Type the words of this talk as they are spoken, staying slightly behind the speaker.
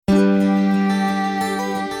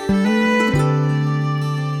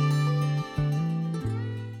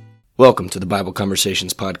Welcome to the Bible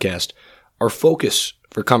Conversations podcast. Our focus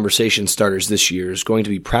for conversation starters this year is going to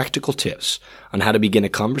be practical tips on how to begin a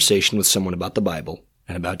conversation with someone about the Bible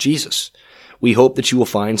and about Jesus. We hope that you will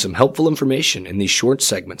find some helpful information in these short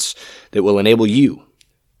segments that will enable you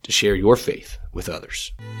to share your faith with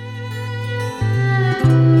others.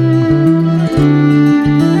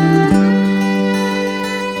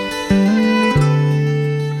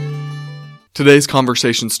 Today's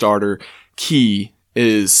conversation starter key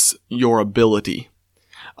is your ability.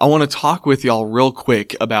 I want to talk with y'all real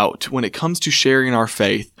quick about when it comes to sharing our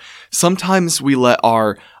faith. Sometimes we let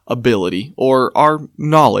our ability or our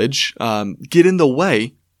knowledge get in the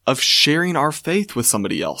way of sharing our faith with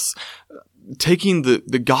somebody else. Taking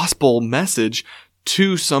the gospel message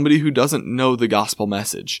to somebody who doesn't know the gospel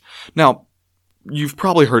message. Now, you've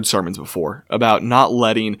probably heard sermons before about not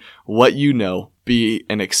letting what you know be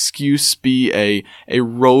an excuse, be a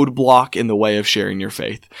roadblock in the way of sharing your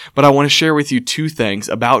faith. But I want to share with you two things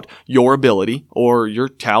about your ability or your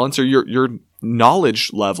talents or your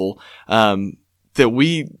knowledge level that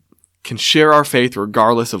we can share our faith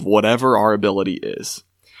regardless of whatever our ability is.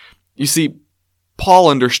 You see, Paul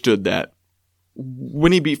understood that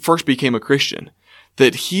when he first became a Christian,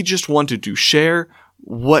 that he just wanted to share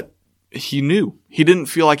what he knew. He didn't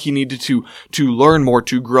feel like he needed to learn more,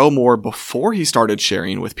 to grow more before he started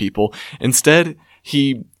sharing with people. Instead,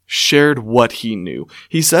 he shared what he knew.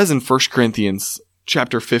 He says in 1 Corinthians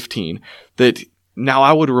chapter 15 that, "Now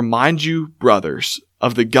I would remind you, brothers,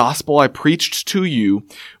 of the gospel I preached to you,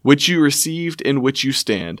 which you received, in which you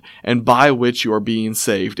stand, and by which you are being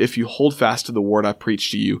saved, if you hold fast to the word I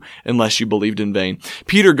preached to you, unless you believed in vain."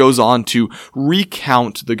 Peter goes on to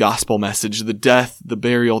recount the gospel message, the death, the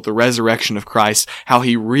burial, the resurrection of Christ, how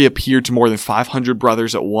he reappeared to more than 500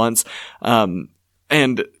 brothers at once,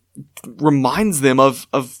 and reminds them of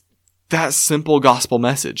that simple gospel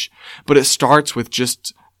message. But it starts with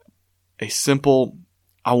just a simple,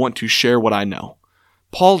 I want to share what I know.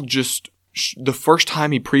 Paul just, the first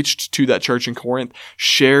time he preached to that church in Corinth,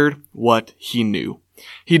 shared what he knew.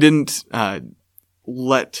 He didn't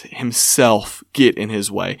let himself get in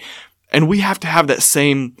his way. And we have to have that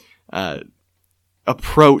same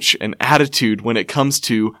approach and attitude when it comes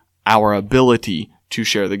to our ability to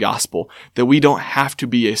share the gospel, that we don't have to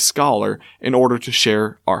be a scholar in order to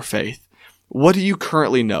share our faith. What do you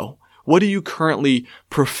currently know? What do you currently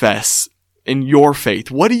profess in your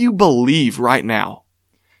faith? What do you believe right now?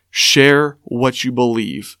 Share what you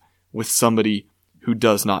believe with somebody who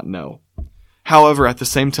does not know. However, at the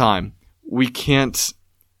same time, we can't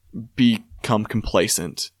become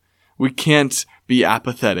complacent. We can't be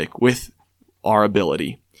apathetic with our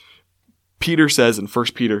ability. Peter says in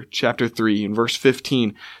 1 Peter chapter 3 and verse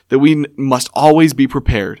 15 that we must always be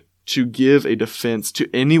prepared to give a defense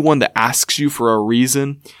to anyone that asks you for a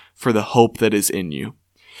reason for the hope that is in you.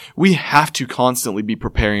 We have to constantly be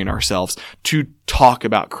preparing ourselves to talk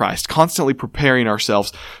about Christ, constantly preparing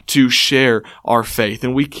ourselves to share our faith.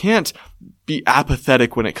 And we can't be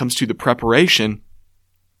apathetic when it comes to the preparation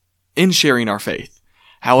in sharing our faith.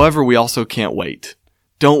 However, we also can't wait.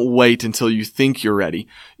 Don't wait until you think you're ready.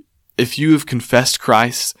 If you have confessed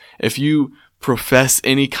Christ, if you profess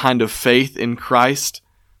any kind of faith in Christ,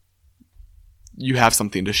 you have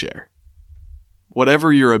something to share.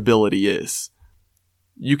 Whatever your ability is,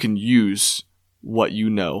 you can use what you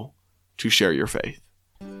know to share your faith.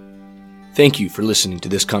 Thank you for listening to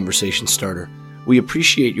this conversation starter. We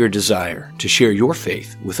appreciate your desire to share your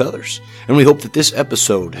faith with others, and we hope that this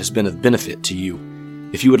episode has been of benefit to you.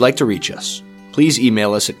 If you would like to reach us, please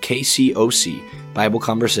email us at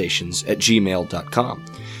kcocbibleconversations@gmail.com.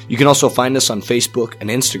 You can also find us on Facebook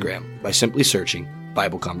and Instagram by simply searching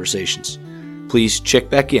Bible Conversations. Please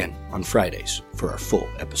check back in on Fridays for our full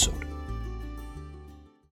episode.